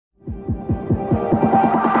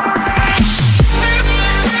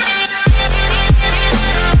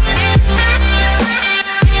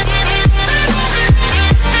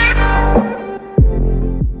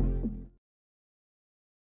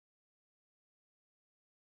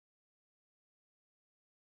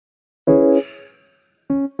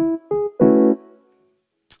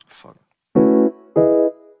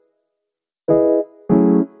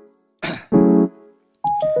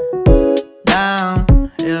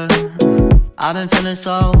I've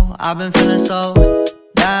been feeling so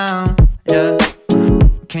down, yeah.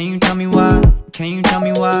 Can you tell me why? Can you tell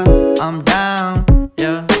me why I'm down,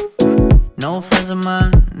 yeah? No friends of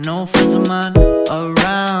mine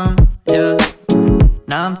around, yeah.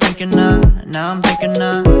 Now I'm thinking I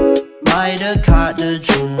might have caught the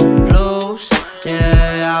June blues.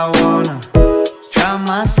 Yeah, I wanna drown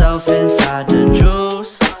myself inside the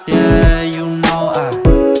juice. Yeah, you know I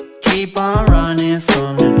keep on running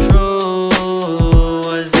from the truth.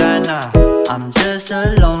 Was that not? I'm just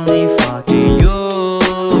a lonely fucking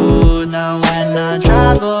you. Now when I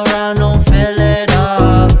drive around, don't feel it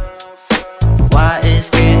up. Why it's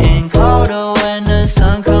getting colder when the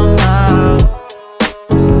sun come out?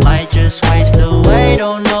 Might just waste away,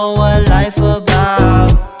 don't know what life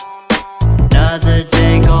about. Another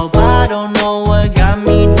day go by, don't know what got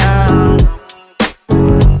me down.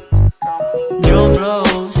 June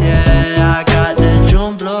blues, yeah, I got the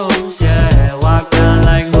June blues, yeah. Walk around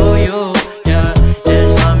like who you, yeah.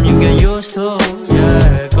 There's something you get used to,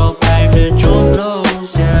 yeah. Go blame the June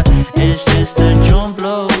blues, yeah. It's just the June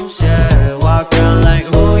blues, yeah. Walk around like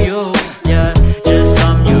who you, yeah. Just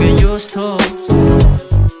something you get used to.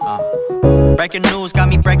 Breaking news got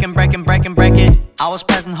me breaking. I was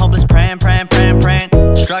present, hopeless, praying.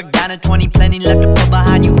 Struck down at 20, plenty left to put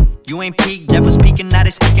behind you. You ain't peaked, devil's peeking, now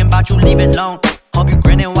they speaking about you, leave it alone. Hope you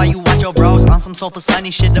grinning while you watch your bros on some soulful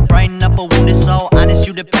sunny shit to brighten up a wounded soul. Honest,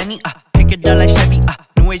 you the penny, pick it up like Chevy,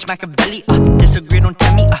 New Age Machiavelli, disagree, don't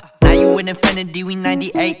tell me, now you in infinity, we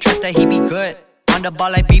 98, trust that he be good. On the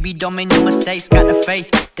ball like BB, don't make no mistakes, got the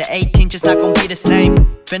faith. The 18 just not gon' be the same.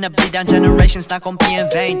 Finna bleed down generations, not gon' be in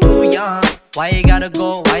vain. Too young, why you gotta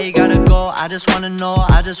go, I just wanna know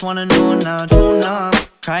now, true numb.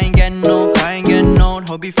 Crying getting old,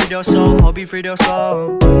 hope you freed your soul,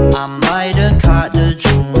 I might have caught the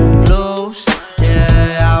June blues.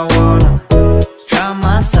 Yeah, I wanna drown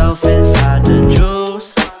myself inside the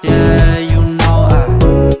juice. Yeah, you know I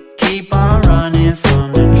keep on running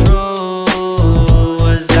from the truth.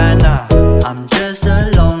 Was that not? I'm just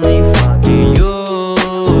a lonely fucking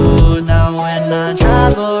you. Now when I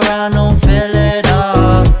drive around, don't fill it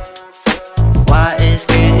up. Why it's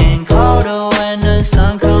getting colder when the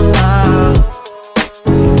sun come out?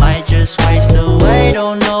 Might just waste away,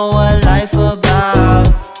 don't know what life about.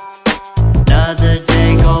 Another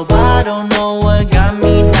day go by, don't know what got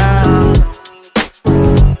me down.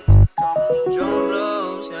 June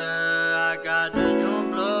blues, yeah, I got the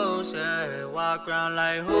June blues, yeah. Walk around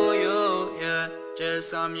like who you, yeah. Just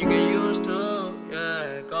something you get used to,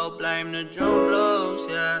 yeah. Go blame the June blues,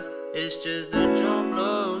 yeah. It's just the June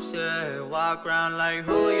blues, yeah. Walk around like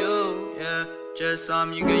who you, yeah. Just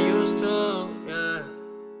something you get used to, yeah.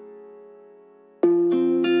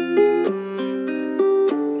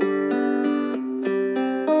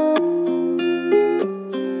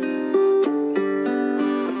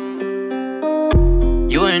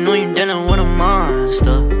 You ain't know you dealing with a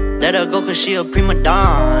monster. Let her go cause she a prima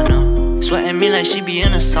donna. Sweating me like she be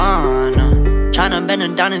in a sauna. Tryna bend her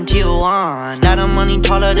down in Tijuana. Stack of money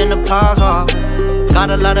taller than the plaza.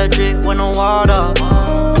 Got a lot of drip with no water.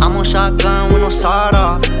 I'm on shotgun with no sawed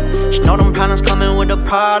off. She know them problems coming with the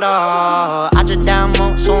Prada. I just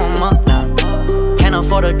download so I'm up now. Can't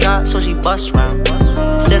afford a drop so she bust round.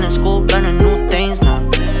 Still in school learning new things now.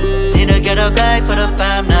 Need to get a bag for the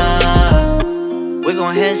fam now. We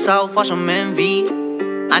gon' head south, watch them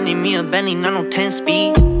MV. I need me a Bentley, not no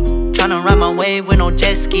 10-speed. Tryna ride my wave with no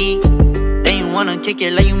jet ski. Then you wanna kick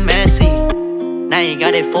it like you messy. Now you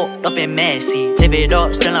got it fucked up and messy. Live it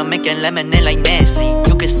up, still I'm making lemonade like Nestle.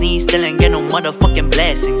 You can sneeze, still ain't get no motherfucking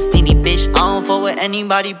blessings. Needy bitch, I don't fuck with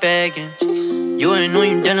anybody begging. You ain't know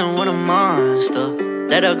you dealing with a monster.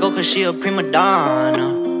 Let her go cause she a prima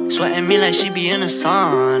donna. Sweating me like she be in a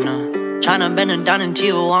sauna. Tryna bend her down in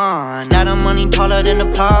Tijuana. Stack of money taller than the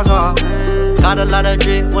plaza. Got a lot of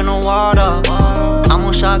drip with no water. I'm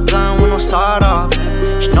on shotgun with no sawed off.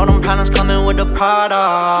 She know them problems coming with the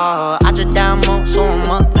Prada. I just download so I'm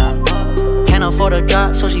up now. Can't afford a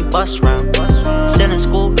drop so she bust round. Still in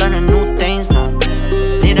school learning new things now.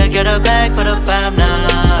 Need to get a bag for the fam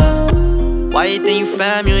now. Why you think you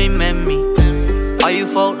fam, you ain't met me? All you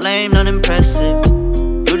folk lame, not impressive.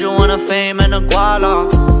 You just want the fame and the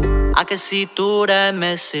guala. I can see through that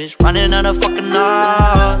message. Running out of fucking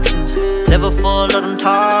options. Liver full of them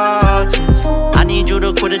toxins. I need you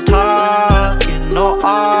to quit the talking. No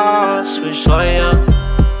off switch, oh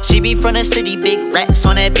yeah. She be from the city, big racks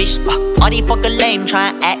on that bitch. All these fucking lame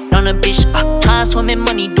tryna act on a bitch. Tryna swim in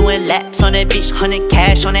money, doing laps on that bitch. 100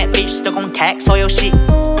 cash on that bitch, still gon' tax all your shit.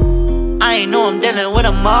 I ain't know I'm dealing with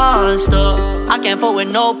a monster. I can't fuck with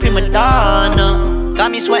no prima donna. Got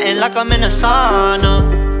Got me sweating like I'm in a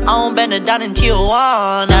sauna. I don't bend it down in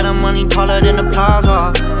Tijuana. Got the money taller than the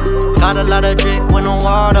plaza. Got a lot of drip with no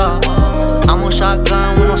water. I'm on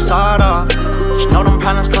shotgun with no soda. She know them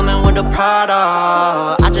problems coming with the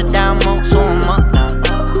Prada. I just download, so I'm up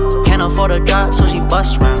now. Can't afford a drop, so she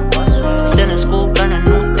bust round. Still in school, learning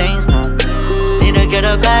new things now. Need to get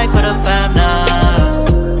a bag for the fam now.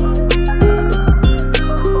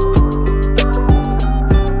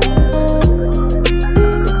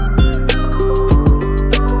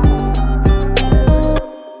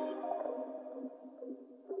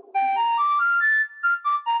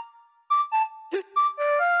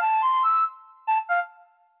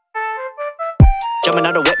 Jumping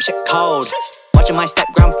out the whip, shit cold. Watching my step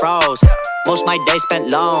ground froze. Most my day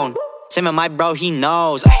spent alone. Same with my bro, he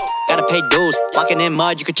knows. Ay, gotta pay dues. Walking in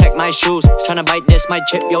mud, you can check my shoes. Tryna bite this, might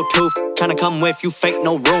chip your tooth. Tryna come with you, fake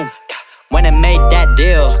no room. When I made that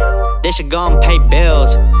deal, they should go and pay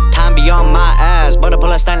bills. Time be on my ass, but I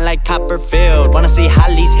pull a stunt like Copperfield. Wanna see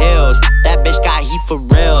Holly's hills. That bitch got heat for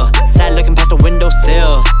real. Sad looking past the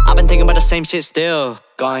windowsill. I've been thinking about the same shit still.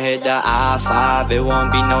 Gon' hit the I-5, it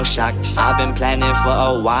won't be no shock. I've been planning for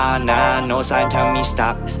a while now, no sign tell me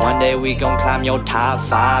stop. One day we gon' climb your top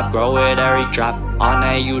 5, grow it every drop. All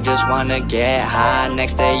night you just wanna get high,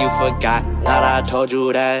 next day you forgot. Thought I told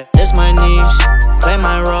you that. This my niche, play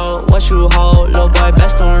my role, what you hold, little boy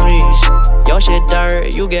best don't reach. Your shit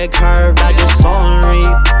dirt, you get curved, I just saw and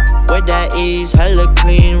reap. With that ease, hella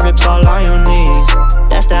clean, rips all on your knees.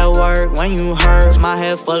 That's that work when you hurt, my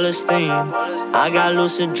head full of steam. I got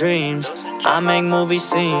lucid dreams, I make movie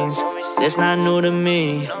scenes. This not new to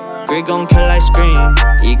me, Greek gon' kill like scream.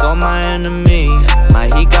 Ego my enemy, my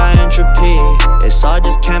heat got entropy. It's all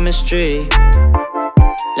just chemistry.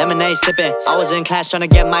 Lemonade sipping, I was in class tryna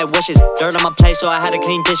get my wishes. Dirt on my plate so I had to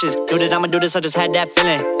clean dishes. Knew that I'ma do this, I just had that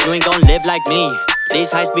feeling. You ain't gon' live like me,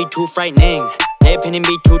 these heights be too frightening. Their opinion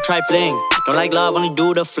be too trifling. Don't like love, only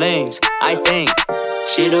do the flings. I think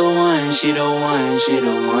she the one, she the one, she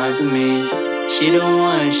the one for me. She the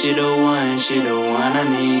one, she the one, she the one I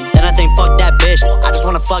need. Then I think fuck that bitch, I just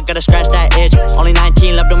wanna fuck, gotta scratch that itch. Only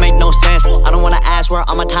 19, love don't make no sense. I don't wanna ask where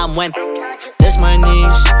all my time went. This my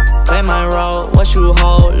niche, play my role, what you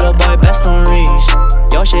hold, little boy best don't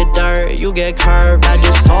reach. Your shit dirt, you get curved, I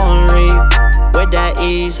just saw and reap. With that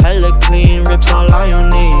ease, hella clean, rips all on your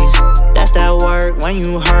knees. That's that work when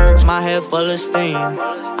you hurt, my head full of steam.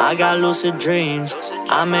 I got lucid dreams,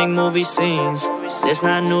 I make movie scenes. This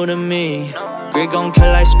not new to me, Greek gon'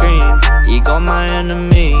 kill like scream. Ego my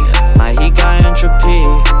enemy, my heat got entropy.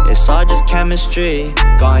 It's all just chemistry.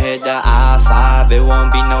 Gon' hit the I-5, it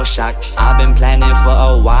won't be no shock. I've been planning for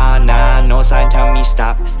a while now, no sign tell me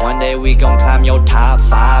stop. One day we gon' climb your top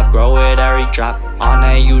 5, grow it every drop. All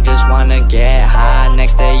night you just wanna get high,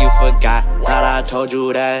 next day you forgot. Thought I told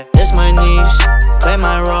you that. This my niche, play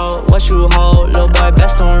my role, what you hold, little boy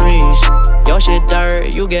best don't reach. Your shit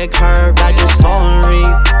dirt, you get curved, I just saw and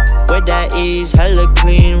reap. With that ease, hella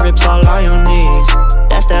clean, rips all on your knees.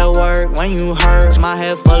 That's that work when you hurt, my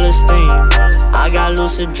head full of steam. I got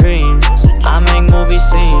lucid dreams, I make movie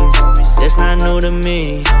scenes. This not new to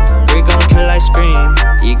me, Greek gon' kill like scream.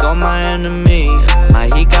 Ego my enemy, my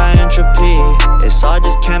heat got entropy. It's all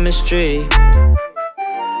just chemistry.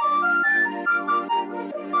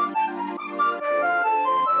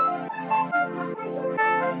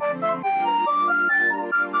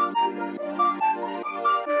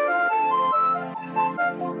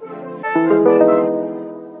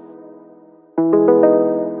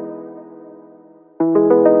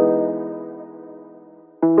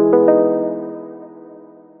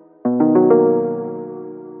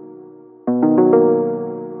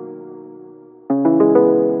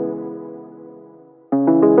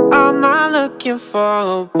 Looking for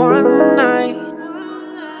a one night.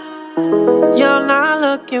 You're not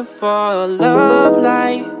looking for a love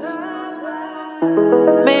life.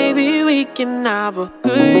 Maybe we can have a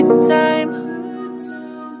good time.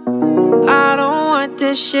 I don't want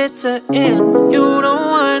this shit to end. You don't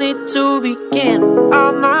want it to begin.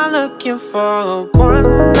 I'm not looking for a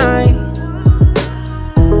one night.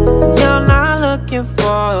 You're not looking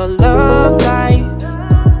for a love life.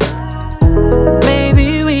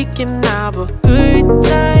 Maybe we can have a good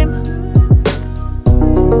time.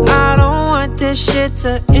 I don't want this shit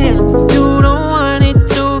to end. You don't want it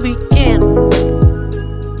to begin.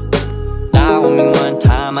 Die on me one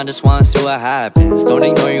time, I just wanna see what happens. Don't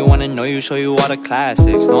ignore you, wanna know you, show you all the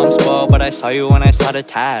classics. Know I'm spoiled, but I saw you when I saw the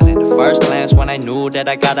talent. The first glance when I knew that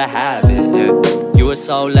I gotta have it, yeah. You were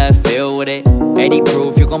so left field with it. 80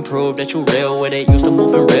 proof, you gon' prove that you real with it. Used to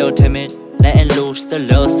moving real timid. letting loose the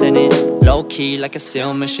little sinning. Low key like a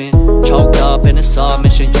SEAL mission. Choked up in a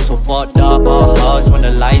submission. You so fucked up, all hugs when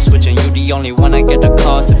the light switching. You the only one I get the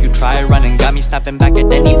cost if you try running. Got me snapping back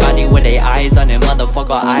at anybody with their eyes on it.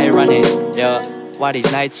 Motherfucker, I run it. Yeah, why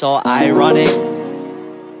these nights so ironic?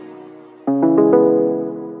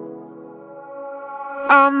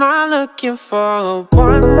 I'm not looking for a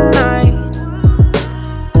one night.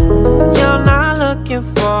 You're not looking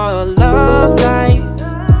for a love life.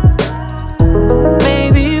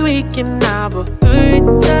 Maybe we can have a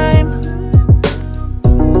good time.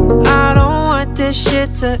 I don't want this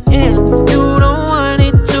shit to end. You don't want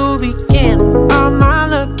it to begin. I'm not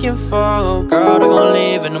looking for a girl, they gon'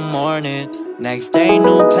 leave in the morning. Next day,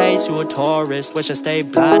 new place, you a tourist. Wish I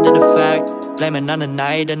stayed blind to the fact. Blaming on the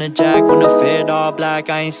night and the jack. When the fit all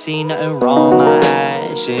black, I ain't seen nothing wrong, my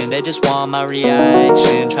action. They just want my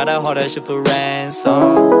reaction. Try to hold that shit for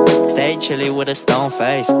ransom. Stay chilly with a stone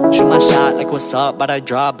face. Shoot my shot like what's up, but I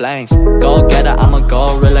draw blanks. Go get it, I'm a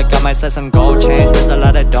gorilla. Got myself some gold chains. There's a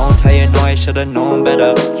lot I don't tell you, no, I should've known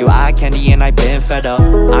better. You eye candy and I been fed up.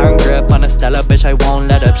 Iron grip on a Stella, bitch, I won't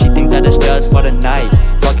let up. She think that it's just for the night.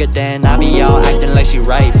 Fuck it then, I be out acting like she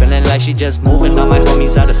right. Feeling like she just moving on my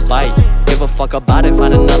homies out of spite. Give a fuck about it,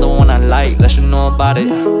 find another one I like. Let you know about it,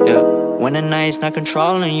 yeah. When the night's not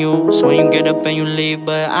controlling you, so when you get up and you leave.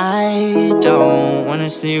 But I don't wanna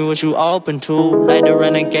see what you open to. Like the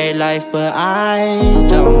renegade life, but I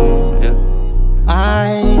don't, yeah.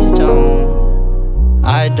 I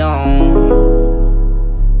don't